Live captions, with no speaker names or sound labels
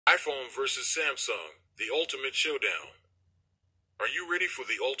iPhone versus Samsung, the ultimate showdown. Are you ready for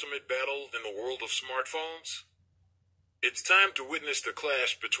the ultimate battle in the world of smartphones? It's time to witness the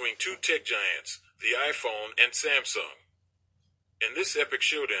clash between two tech giants, the iPhone and Samsung. In this epic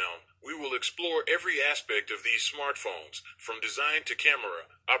showdown, we will explore every aspect of these smartphones, from design to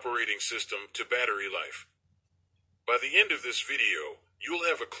camera, operating system to battery life. By the end of this video, you'll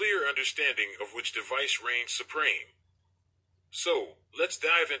have a clear understanding of which device reigns supreme. So, let's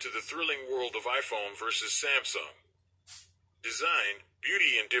dive into the thrilling world of iPhone versus Samsung. Design,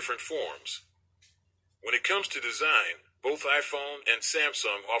 beauty in different forms. When it comes to design, both iPhone and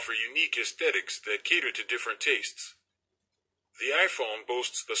Samsung offer unique aesthetics that cater to different tastes. The iPhone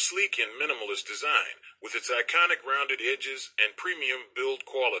boasts a sleek and minimalist design, with its iconic rounded edges and premium build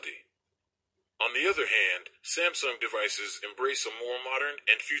quality. On the other hand, Samsung devices embrace a more modern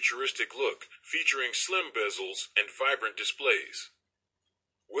and futuristic look, featuring slim bezels and vibrant displays.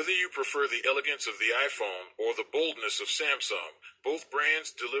 Whether you prefer the elegance of the iPhone or the boldness of Samsung, both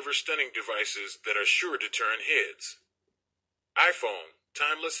brands deliver stunning devices that are sure to turn heads. iPhone,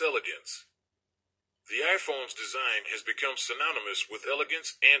 timeless elegance. The iPhone's design has become synonymous with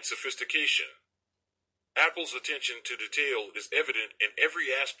elegance and sophistication. Apple's attention to detail is evident in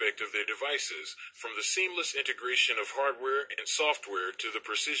every aspect of their devices, from the seamless integration of hardware and software to the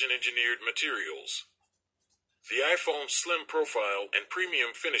precision-engineered materials. The iPhone's slim profile and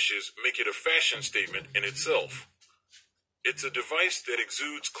premium finishes make it a fashion statement in itself. It's a device that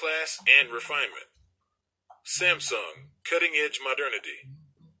exudes class and refinement. Samsung, cutting-edge modernity.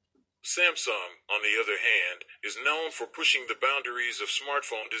 Samsung, on the other hand, is known for pushing the boundaries of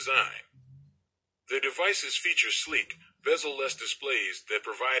smartphone design. Their devices feature sleek, bezel-less displays that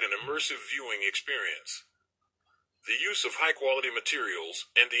provide an immersive viewing experience. The use of high-quality materials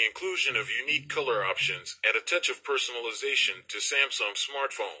and the inclusion of unique color options add a touch of personalization to Samsung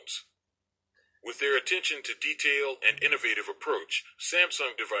smartphones. With their attention to detail and innovative approach,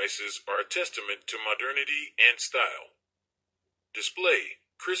 Samsung devices are a testament to modernity and style. Display,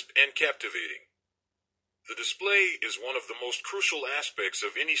 crisp and captivating. The display is one of the most crucial aspects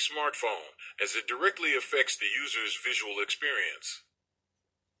of any smartphone, as it directly affects the user's visual experience.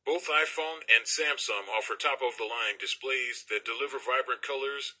 Both iPhone and Samsung offer top-of-the-line displays that deliver vibrant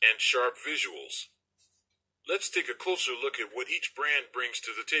colors and sharp visuals. Let's take a closer look at what each brand brings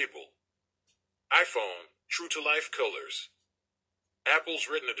to the table. iPhone, true-to-life colors. Apple's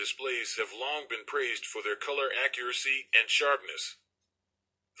Retina displays have long been praised for their color accuracy and sharpness.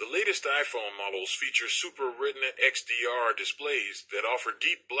 The latest iPhone models feature Super Retina XDR displays that offer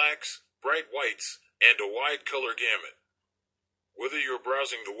deep blacks, bright whites, and a wide color gamut. Whether you're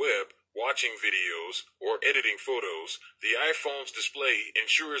browsing the web, watching videos, or editing photos, the iPhone's display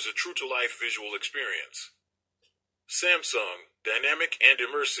ensures a true-to-life visual experience. Samsung, dynamic and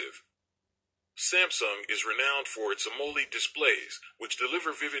immersive. Samsung is renowned for its AMOLED displays, which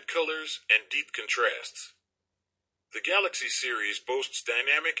deliver vivid colors and deep contrasts. The Galaxy series boasts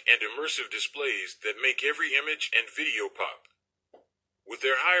dynamic and immersive displays that make every image and video pop. With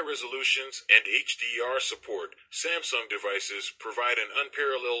their high resolutions and HDR support, Samsung devices provide an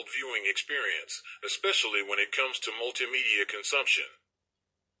unparalleled viewing experience, especially when it comes to multimedia consumption.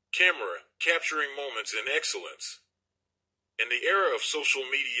 Camera, capturing moments in excellence. In the era of social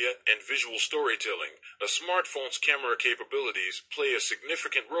media and visual storytelling, a smartphone's camera capabilities play a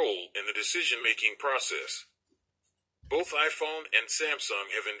significant role in the decision-making process. Both iPhone and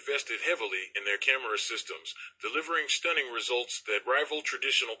Samsung have invested heavily in their camera systems, delivering stunning results that rival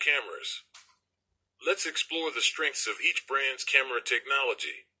traditional cameras. Let's explore the strengths of each brand's camera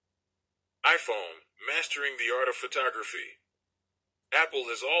technology. iPhone, mastering the art of photography. Apple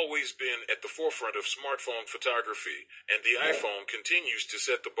has always been at the forefront of smartphone photography, and the iPhone continues to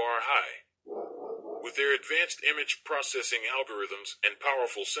set the bar high. With their advanced image processing algorithms and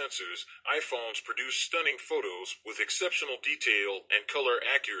powerful sensors, iPhones produce stunning photos with exceptional detail and color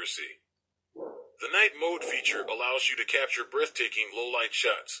accuracy. The night mode feature allows you to capture breathtaking low-light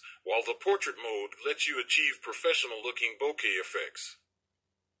shots, while the portrait mode lets you achieve professional-looking bokeh effects.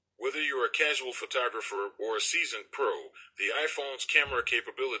 Whether you're a casual photographer or a seasoned pro, the iPhone's camera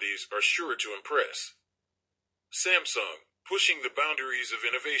capabilities are sure to impress. Samsung, pushing the boundaries of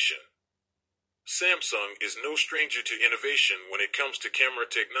innovation. Samsung is no stranger to innovation when it comes to camera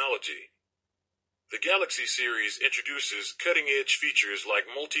technology. The Galaxy series introduces cutting-edge features like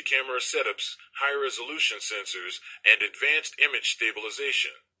multi-camera setups, high-resolution sensors, and advanced image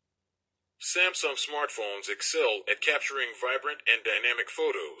stabilization. Samsung smartphones excel at capturing vibrant and dynamic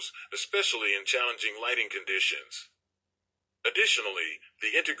photos, especially in challenging lighting conditions. Additionally,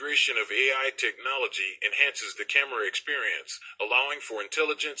 the integration of AI technology enhances the camera experience, allowing for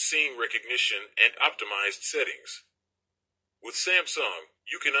intelligent scene recognition and optimized settings. With Samsung,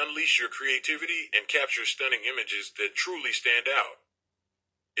 you can unleash your creativity and capture stunning images that truly stand out.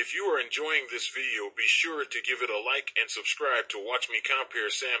 If you are enjoying this video, be sure to give it a like and subscribe to watch me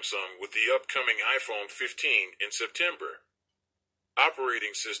compare Samsung with the upcoming iPhone 15 in September.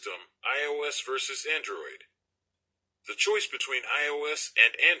 Operating system, iOS versus Android. The choice between iOS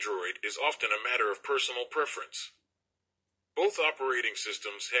and Android is often a matter of personal preference. Both operating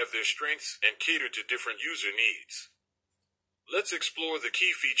systems have their strengths and cater to different user needs. Let's explore the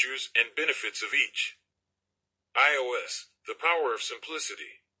key features and benefits of each. iOS, the power of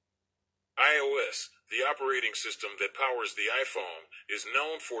simplicity. iOS, the operating system that powers the iPhone, is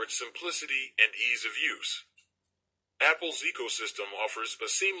known for its simplicity and ease of use. Apple's ecosystem offers a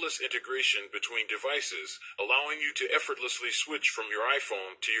seamless integration between devices, allowing you to effortlessly switch from your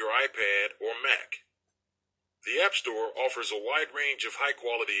iPhone to your iPad or Mac. The App Store offers a wide range of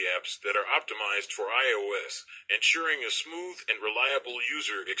high-quality apps that are optimized for iOS, ensuring a smooth and reliable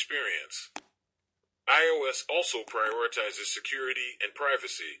user experience. iOS also prioritizes security and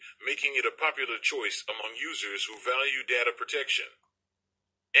privacy, making it a popular choice among users who value data protection.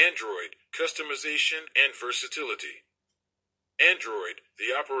 Android, customization and versatility. Android,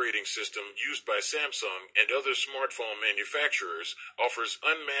 the operating system used by Samsung and other smartphone manufacturers, offers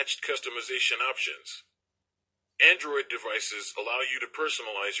unmatched customization options. Android devices allow you to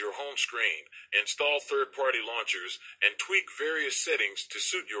personalize your home screen, install third-party launchers, and tweak various settings to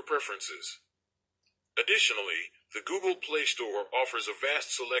suit your preferences. Additionally, the Google Play Store offers a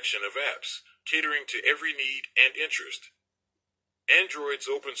vast selection of apps, catering to every need and interest. Android's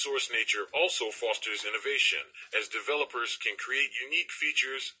open-source nature also fosters innovation, as developers can create unique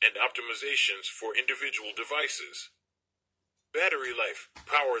features and optimizations for individual devices. Battery life,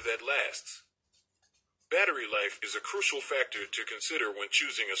 power that lasts. Battery life is a crucial factor to consider when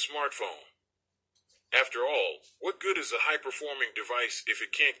choosing a smartphone. After all, what good is a high-performing device if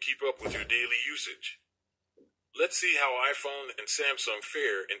it can't keep up with your daily usage? Let's see how iPhone and Samsung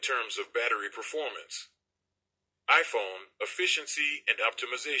fare in terms of battery performance. iPhone, efficiency and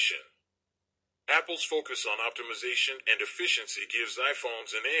optimization. Apple's focus on optimization and efficiency gives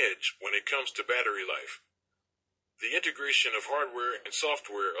iPhones an edge when it comes to battery life. The integration of hardware and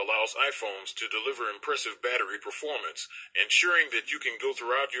software allows iPhones to deliver impressive battery performance, ensuring that you can go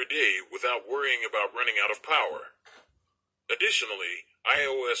throughout your day without worrying about running out of power. Additionally,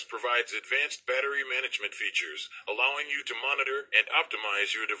 iOS provides advanced battery management features, allowing you to monitor and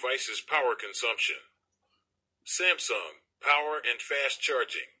optimize your device's power consumption. Samsung, power and fast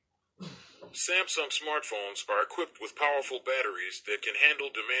charging. Samsung smartphones are equipped with powerful batteries that can handle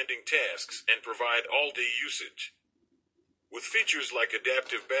demanding tasks and provide all-day usage. With features like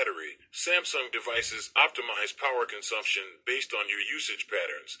adaptive battery, Samsung devices optimize power consumption based on your usage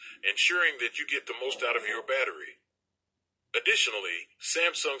patterns, ensuring that you get the most out of your battery. Additionally,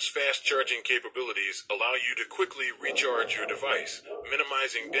 Samsung's fast charging capabilities allow you to quickly recharge your device,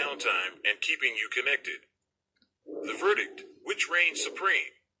 minimizing downtime and keeping you connected. The verdict, which reigns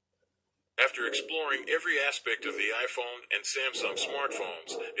supreme? After exploring every aspect of the iPhone and Samsung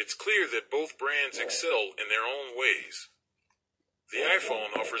smartphones, it's clear that both brands excel in their own ways. The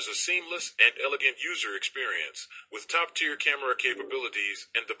iPhone offers a seamless and elegant user experience, with top-tier camera capabilities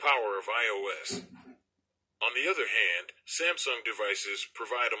and the power of iOS. On the other hand, Samsung devices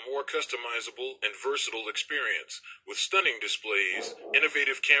provide a more customizable and versatile experience, with stunning displays,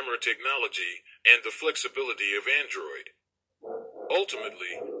 innovative camera technology, and the flexibility of Android.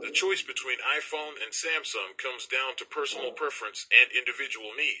 Ultimately, the choice between iPhone and Samsung comes down to personal preference and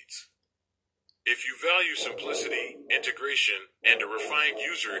individual needs. If you value simplicity, integration, and a refined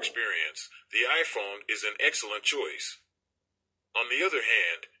user experience, the iPhone is an excellent choice. On the other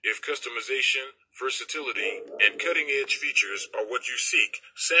hand, if customization, versatility, and cutting-edge features are what you seek,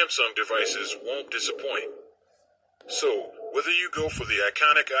 Samsung devices won't disappoint. So, whether you go for the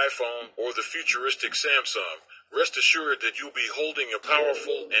iconic iPhone or the futuristic Samsung, rest assured that you'll be holding a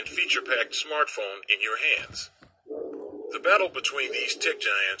powerful and feature-packed smartphone in your hands. The battle between these tech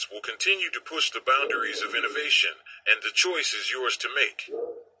giants will continue to push the boundaries of innovation, and the choice is yours to make.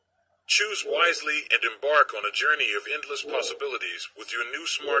 Choose wisely and embark on a journey of endless possibilities with your new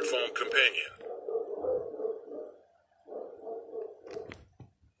smartphone companion.